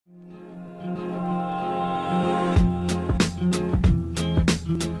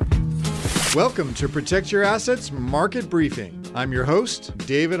Welcome to Protect Your Assets Market Briefing. I'm your host,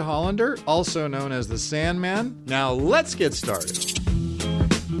 David Hollander, also known as the Sandman. Now let's get started.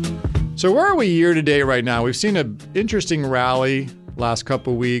 So where are we year to date right now? We've seen an interesting rally last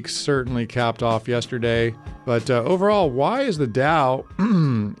couple weeks, certainly capped off yesterday. But overall, why is the Dow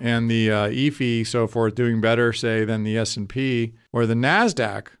and the IFI so forth doing better, say, than the S&P or the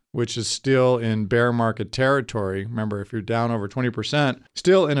Nasdaq, which is still in bear market territory? Remember, if you're down over 20%,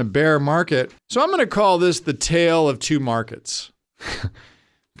 still in a bear market. So I'm going to call this the tale of two markets.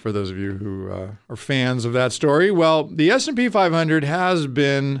 For those of you who are fans of that story. Well, the S&P 500 has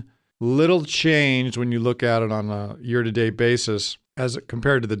been little changed when you look at it on a year-to-date basis as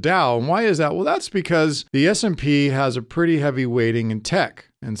compared to the Dow. And why is that? Well, that's because the S&P has a pretty heavy weighting in tech.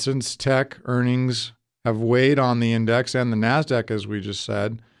 And since tech earnings have weighed on the index and the Nasdaq, as we just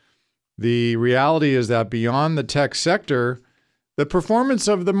said, the reality is that beyond the tech sector, the performance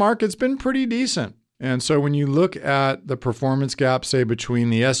of the market's been pretty decent. And so when you look at the performance gap, say,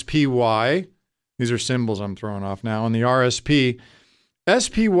 between the SPY, these are symbols I'm throwing off now, and the RSP,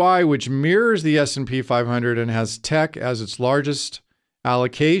 SPY, which mirrors the S&P 500 and has tech as its largest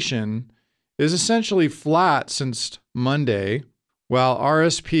allocation, is essentially flat since Monday, while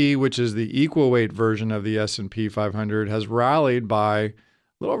RSP, which is the equal weight version of the S&P 500, has rallied by a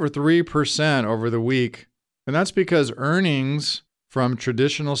little over 3% over the week. And that's because earnings from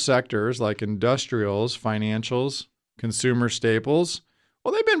traditional sectors like industrials, financials, consumer staples,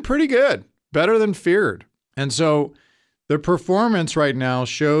 well, they've been pretty good, better than feared. And so the performance right now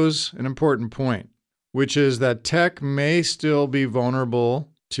shows an important point, which is that tech may still be vulnerable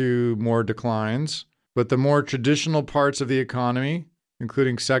to more declines, but the more traditional parts of the economy,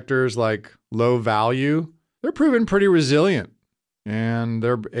 including sectors like low value, they're proven pretty resilient, and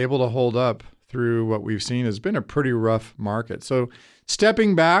they're able to hold up through what we've seen has been a pretty rough market. So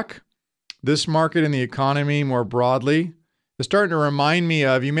stepping back, this market and the economy more broadly is starting to remind me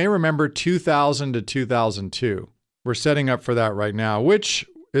of, you may remember 2000 to 2002. We're setting up for that right now, which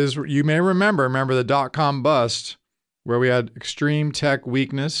is, you may remember the dot-com bust, where we had extreme tech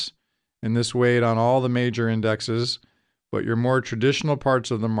weakness, and this weighed on all the major indexes, but your more traditional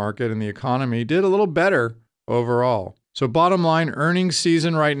parts of the market and the economy did a little better overall. So bottom line, earnings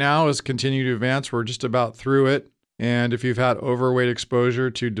season right now is continuing to advance. We're just about through it. And if you've had overweight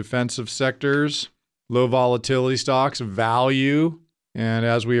exposure to defensive sectors, low volatility stocks, value, and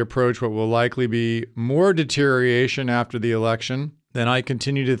as we approach what will likely be more deterioration after the election, then I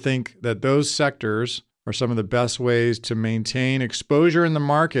continue to think that those sectors are some of the best ways to maintain exposure in the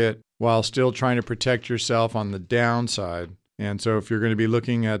market while still trying to protect yourself on the downside. And so if you're going to be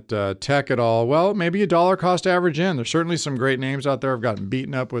looking at tech at all, well, maybe a dollar cost average in. There's certainly some great names out there have gotten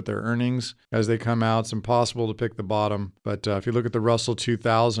beaten up with their earnings as they come out. It's impossible to pick the bottom. But if you look at the Russell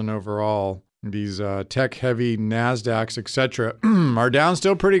 2000 overall, these tech-heavy NASDAQs, et cetera, are down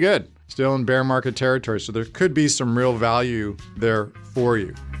still pretty good, still in bear market territory. So there could be some real value there for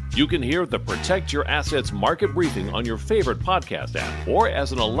you. You can hear the Protect Your Assets Market Briefing on your favorite podcast app or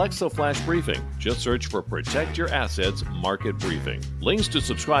as an Alexa flash briefing. Just search for Protect Your Assets Market Briefing. Links to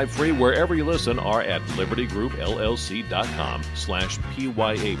subscribe free wherever you listen are at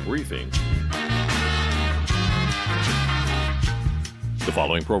libertygroupllc.com/PYA briefing. The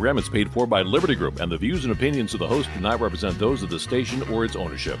following program is paid for by Liberty Group, and the views and opinions of the host do not represent those of the station or its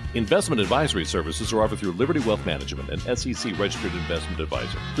ownership. Investment advisory services are offered through Liberty Wealth Management, an SEC-registered investment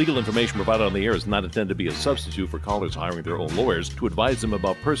advisor. Legal information provided on the air is not intended to be a substitute for callers hiring their own lawyers to advise them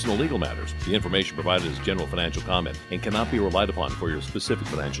about personal legal matters. The information provided is general financial comment and cannot be relied upon for your specific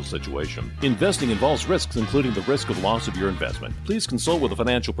financial situation. Investing involves risks, including the risk of loss of your investment. Please consult with a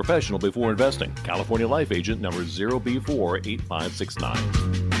financial professional before investing. California Life Agent number 0B48569.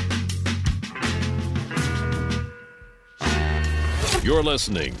 You're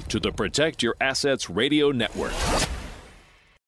listening to the Protect Your Assets Radio Network.